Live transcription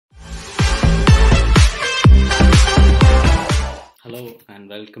Hello and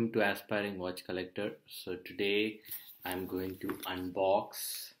welcome to Aspiring Watch Collector. So today I'm going to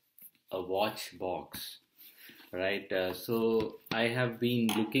unbox a watch box. Right. So I have been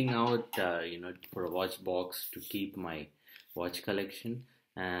looking out, for a watch box to keep my watch collection,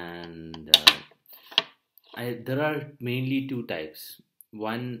 and there are mainly two types.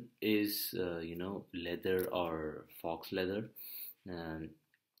 One is leather or fox leather,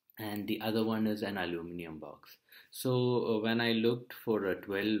 and the other one is an aluminum box. So when I looked for a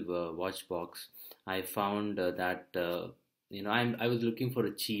 12 watch box, I found that I was looking for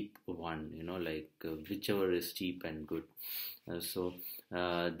a cheap one, whichever is cheap and good.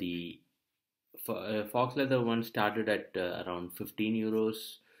 The fox leather one started at around 15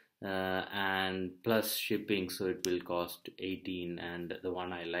 euros, and plus shipping, so it will cost 18, and the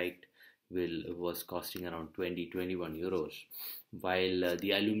one I liked will was costing around 21 euros, while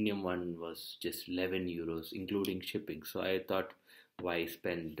the aluminum one was just 11 euros including shipping. So I thought, why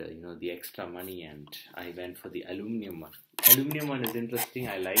spend the extra money, and I went for the aluminum one. Aluminum one is interesting.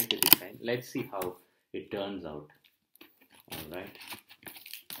 I like the design. Let's see how it turns out. All right.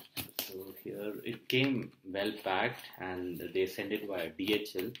 So here it came well packed, and they sent it via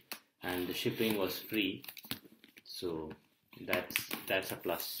DHL, and the shipping was free. So that's a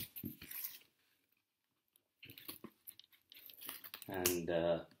plus. And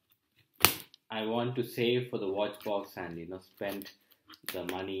I want to save for the watch box and spend the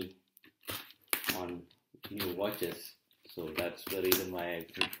money on new watches. So that's the reason why I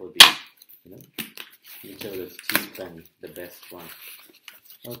went for the whichever is cheap and the best one.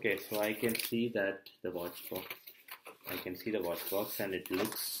 Okay, so I can see that the watch box. I can see the watch box, and it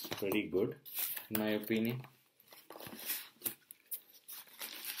looks pretty good in my opinion.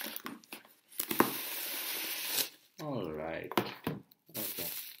 All right. Okay.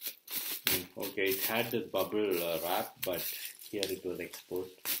 Okay, it had this bubble wrap, but here it was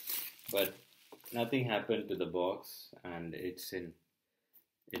exposed. But nothing happened to the box, and it's in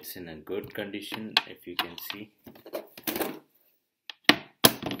a good condition, if you can see.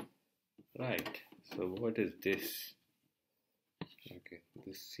 Right. So what is this? Okay,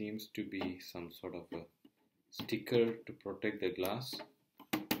 this seems to be some sort of a sticker to protect the glass.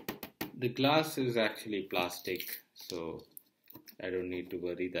 The glass is actually plastic, so I don't need to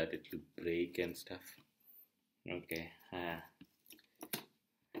worry that it will break and stuff. Okay,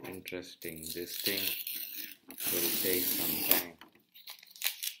 interesting. This thing will take some time.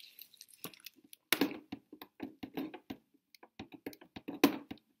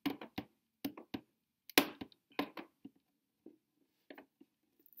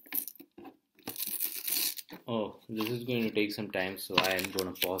 Oh, this is going to take some time, so I am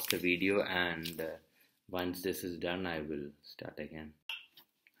going to pause the video, and once this is done, I will start again.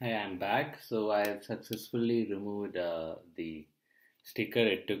 Hi, I'm back. So I have successfully removed the sticker.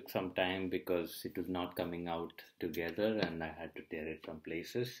 It took some time because it was not coming out together, and I had to tear it from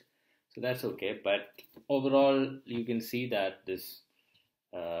places. So that's okay. But overall, you can see that this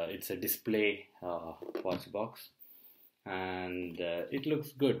it's a display watch box, and it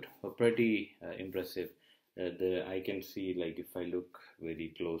looks good, pretty impressive. I can see, like, if I look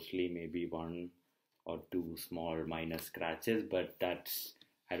very closely, maybe one or two small minor scratches, but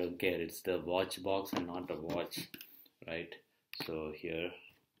I don't care. It's the watch box and not a watch, right? So here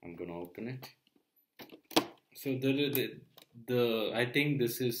I'm gonna open it. So I think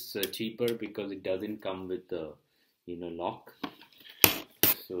this is cheaper because it doesn't come with the lock.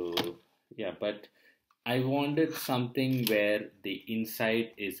 So yeah, but I wanted something where the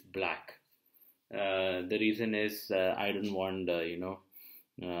inside is black. The reason is I don't want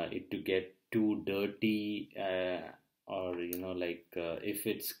it to get too dirty, or if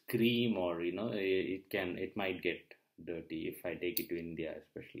it's cream, or it might get dirty if I take it to India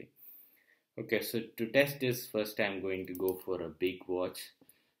especially. Okay, so to test this, first I'm going to go for a big watch,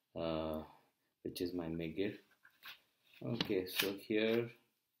 which is my Megir. Okay, so here,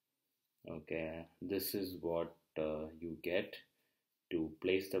 okay, this is what you get to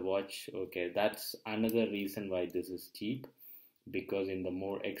place the watch. Okay, that's another reason why this is cheap, because in the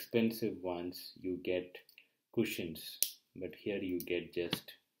more expensive ones you get cushions, but here you get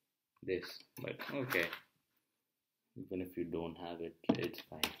just this. But okay, even if you don't have it, it's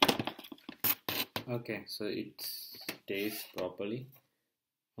fine. Okay, so it stays properly.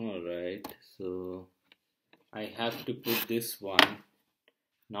 Alright, so I have to put this one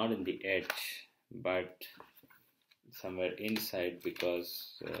not in the edge, but somewhere inside,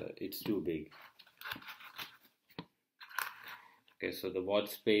 because it's too big. Okay, so the watch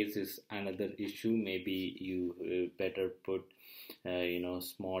space is another issue. Maybe you better put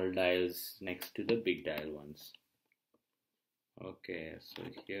small dials next to the big dial ones. Okay, so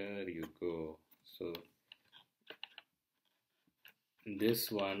here you go. So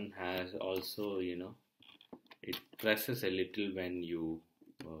this one has also, it presses a little when you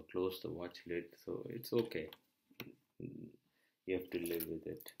close the watch lid, so it's okay. You have to live with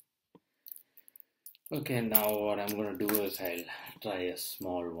it. Okay, now what I'm gonna do is I'll try a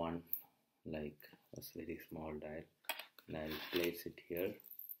small one, like a very small dial, and I'll place it here,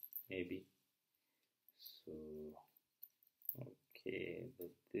 maybe. So, okay,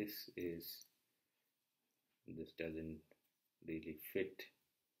 but this doesn't really fit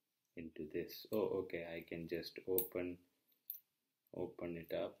into this. Oh, okay, I can just open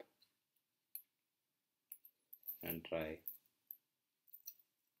it up and try.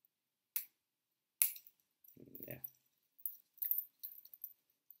 Yeah,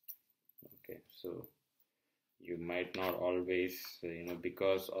 okay, so you might not always,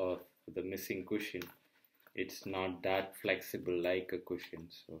 because of the missing cushion, it's not that flexible like a cushion,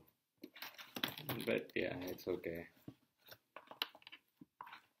 so, but yeah, it's okay.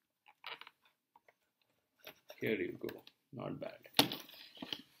 Here you go, not bad.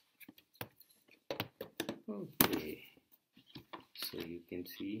 Okay, so you can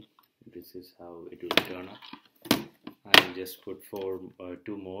see this is how it will turn up. I'll just put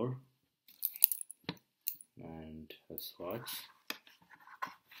two more and a swatch.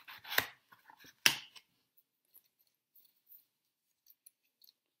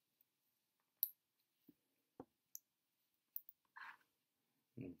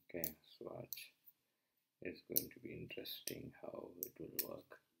 Okay, swatch is going to be interesting how it will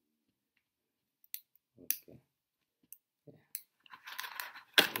work. Okay, yeah,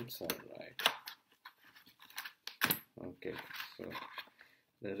 it's alright. Okay, so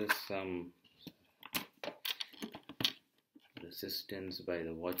there is some resistance by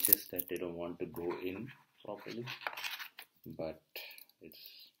the watches that they don't want to go in properly, but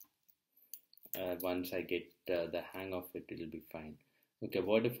it's once I get the hang of it, it'll be fine. Okay,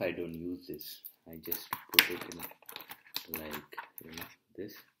 what if I don't use this? I just put it in like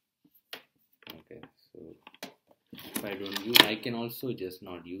this. Okay, so if I don't use, I can also just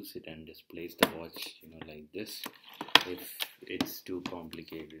not use it and just place the watch like this if it's too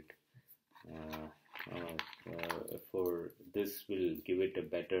complicated. For this will give it a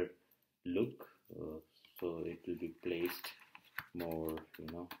better look, so it will be placed more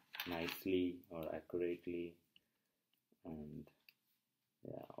nicely or accurately, and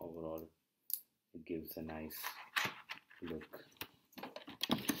yeah, overall it gives a nice look.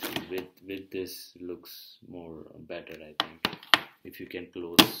 With this looks more better, I think, if you can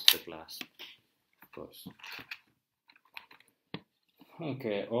close the clasp, of course.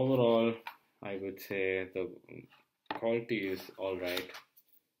 Okay, overall I would say the quality is alright,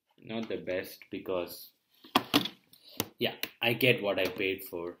 not the best, because yeah, I get what I paid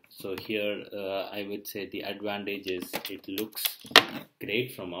for. So here I would say the advantage is it looks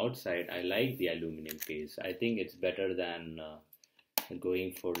great from outside. I like the aluminum case. I think it's better than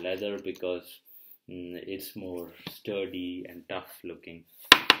going for leather, because it's more sturdy and tough looking,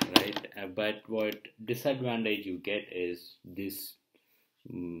 right? But what disadvantage you get is this,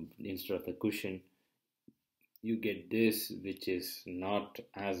 instead of a cushion you get this, which is not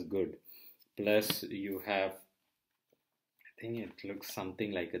as good. Plus you have, I think it looks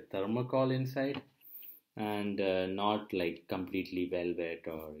something like a thermocol inside, and not like completely velvet,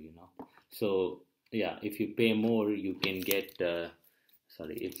 or so yeah, if you pay more you can get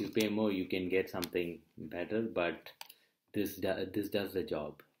if you pay more you can get something better, but this does the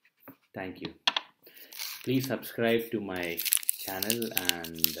job. Thank you. Please subscribe to my channel,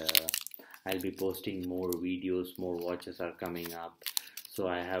 and I'll be posting more videos. More watches are coming up, so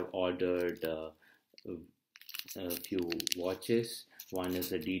I have ordered a few watches. One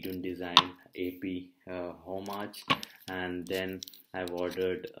is a Didun Design AP homage, and then I've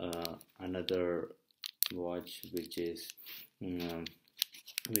ordered another watch which is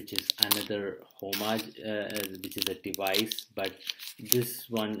another homage, which is a device, but this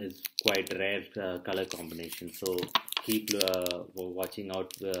one is quite rare color combination. So keep watching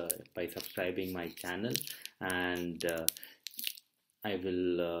out by subscribing my channel, and I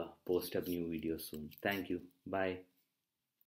will post a new video soon. Thank you. Bye.